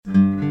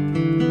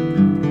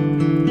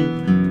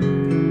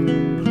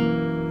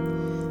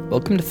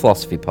Welcome to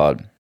Philosophy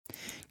Pod.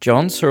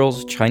 John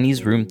Searle's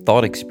Chinese room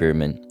thought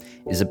experiment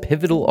is a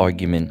pivotal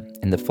argument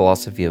in the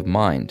philosophy of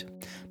mind,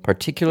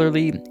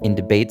 particularly in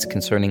debates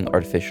concerning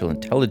artificial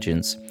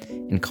intelligence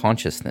and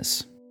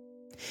consciousness.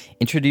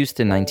 Introduced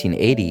in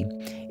 1980,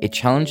 it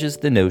challenges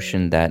the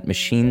notion that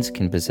machines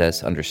can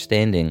possess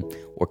understanding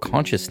or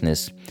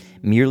consciousness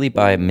merely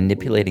by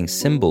manipulating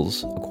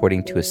symbols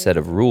according to a set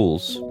of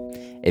rules,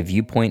 a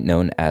viewpoint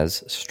known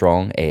as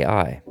strong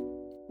AI.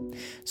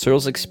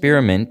 Searle's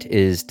experiment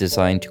is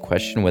designed to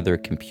question whether a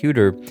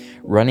computer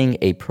running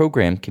a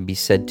program can be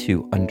said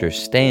to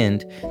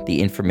understand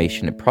the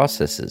information it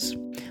processes,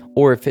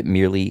 or if it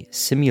merely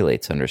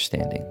simulates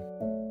understanding.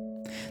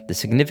 The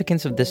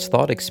significance of this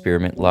thought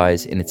experiment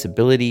lies in its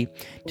ability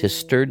to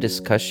stir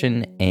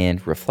discussion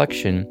and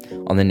reflection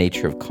on the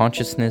nature of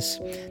consciousness,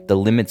 the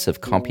limits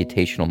of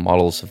computational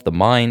models of the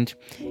mind,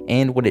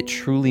 and what it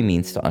truly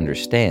means to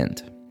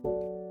understand.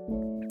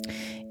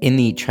 In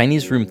the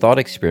Chinese room thought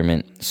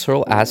experiment,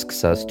 Searle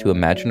asks us to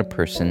imagine a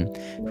person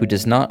who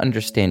does not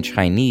understand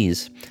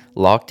Chinese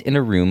locked in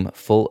a room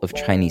full of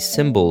Chinese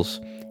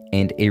symbols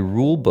and a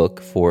rule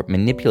book for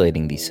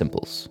manipulating these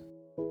symbols.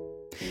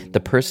 The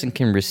person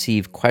can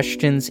receive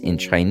questions in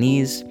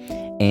Chinese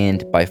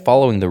and, by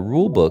following the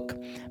rule book,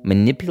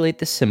 manipulate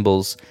the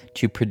symbols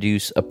to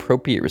produce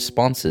appropriate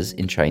responses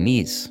in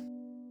Chinese.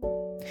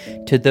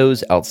 To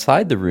those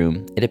outside the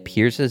room, it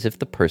appears as if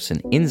the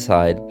person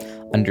inside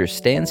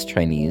understands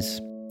Chinese,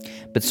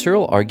 but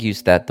Searle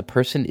argues that the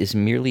person is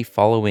merely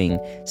following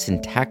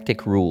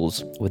syntactic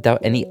rules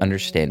without any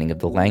understanding of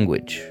the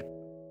language.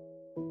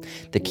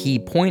 The key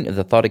point of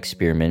the thought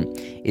experiment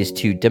is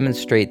to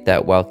demonstrate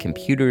that while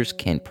computers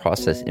can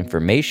process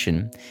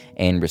information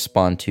and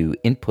respond to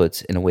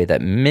inputs in a way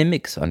that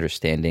mimics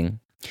understanding,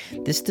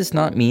 this does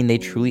not mean they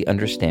truly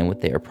understand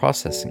what they are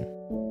processing.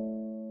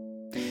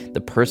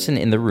 The person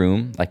in the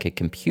room, like a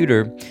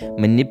computer,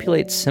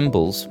 manipulates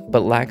symbols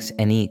but lacks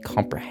any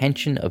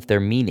comprehension of their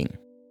meaning.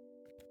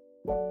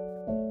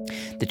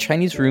 The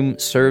Chinese room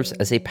serves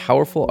as a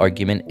powerful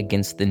argument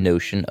against the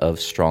notion of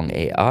strong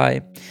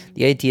AI,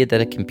 the idea that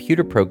a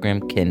computer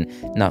program can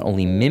not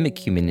only mimic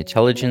human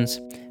intelligence,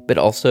 but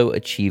also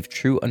achieve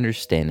true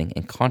understanding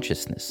and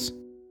consciousness.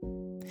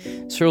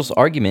 Searle's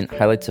argument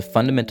highlights a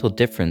fundamental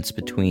difference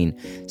between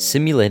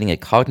simulating a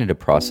cognitive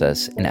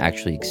process and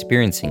actually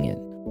experiencing it.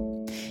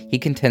 He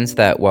contends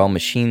that while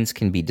machines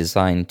can be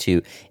designed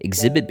to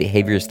exhibit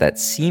behaviors that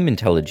seem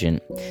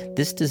intelligent,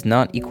 this does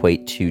not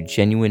equate to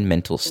genuine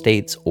mental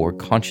states or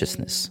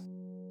consciousness.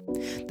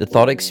 The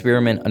thought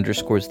experiment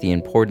underscores the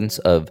importance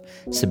of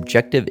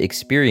subjective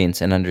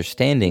experience and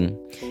understanding,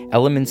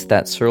 elements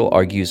that Searle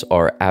argues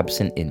are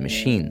absent in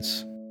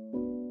machines.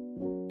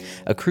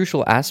 A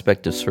crucial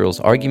aspect of Searle's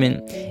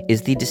argument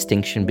is the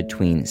distinction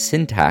between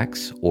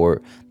syntax,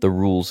 or the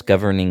rules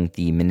governing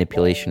the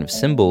manipulation of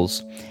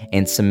symbols,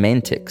 and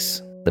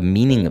semantics, the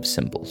meaning of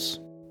symbols.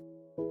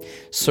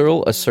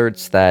 Searle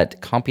asserts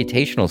that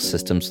computational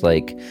systems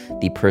like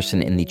the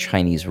person in the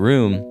Chinese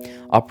room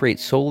operate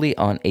solely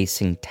on a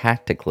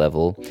syntactic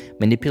level,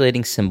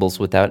 manipulating symbols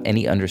without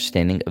any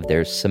understanding of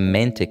their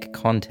semantic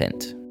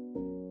content.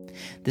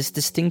 This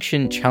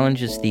distinction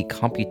challenges the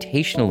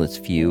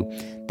computationalist view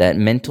that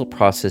mental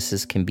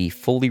processes can be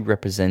fully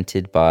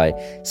represented by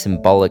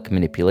symbolic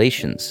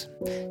manipulations,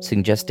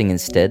 suggesting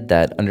instead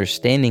that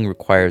understanding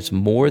requires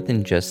more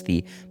than just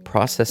the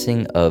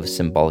processing of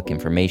symbolic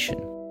information.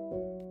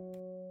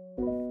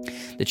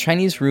 The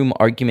Chinese room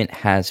argument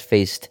has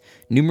faced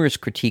numerous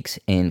critiques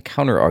and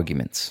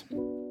counter-arguments.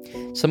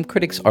 Some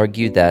critics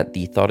argue that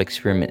the thought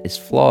experiment is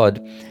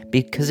flawed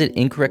because it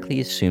incorrectly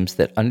assumes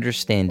that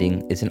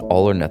understanding is an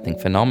all-or-nothing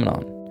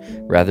phenomenon,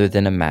 rather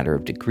than a matter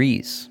of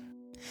degrees.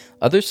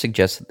 Others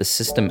suggest that the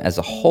system as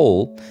a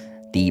whole,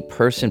 the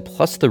person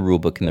plus the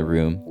rulebook in the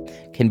room,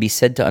 can be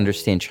said to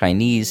understand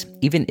Chinese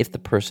even if the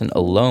person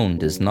alone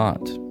does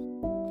not.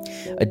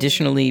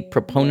 Additionally,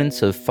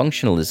 proponents of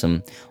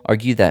functionalism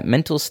argue that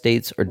mental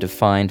states are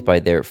defined by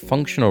their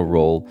functional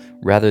role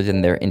rather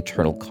than their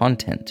internal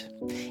content,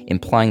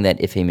 implying that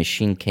if a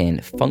machine can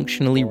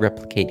functionally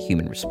replicate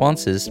human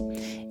responses,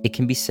 it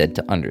can be said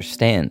to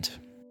understand.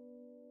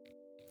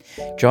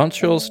 John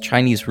Searle's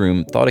Chinese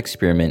room thought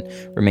experiment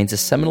remains a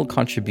seminal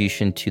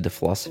contribution to the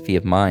philosophy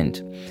of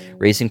mind,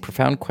 raising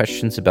profound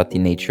questions about the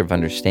nature of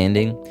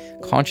understanding,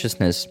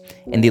 consciousness,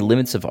 and the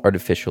limits of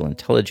artificial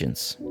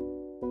intelligence.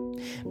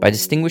 By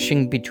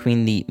distinguishing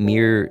between the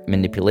mere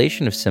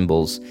manipulation of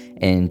symbols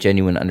and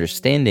genuine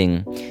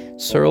understanding,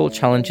 Searle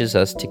challenges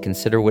us to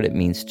consider what it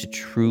means to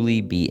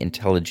truly be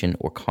intelligent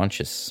or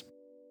conscious.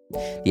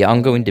 The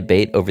ongoing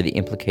debate over the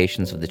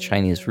implications of the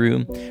Chinese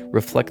room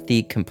reflect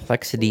the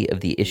complexity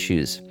of the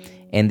issues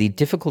and the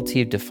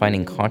difficulty of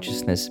defining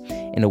consciousness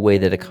in a way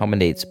that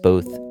accommodates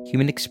both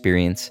human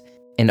experience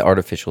and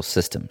artificial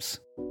systems.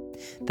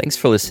 Thanks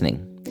for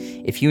listening.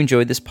 If you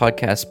enjoyed this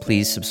podcast,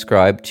 please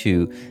subscribe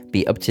to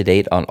be up to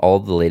date on all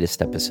the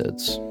latest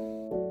episodes.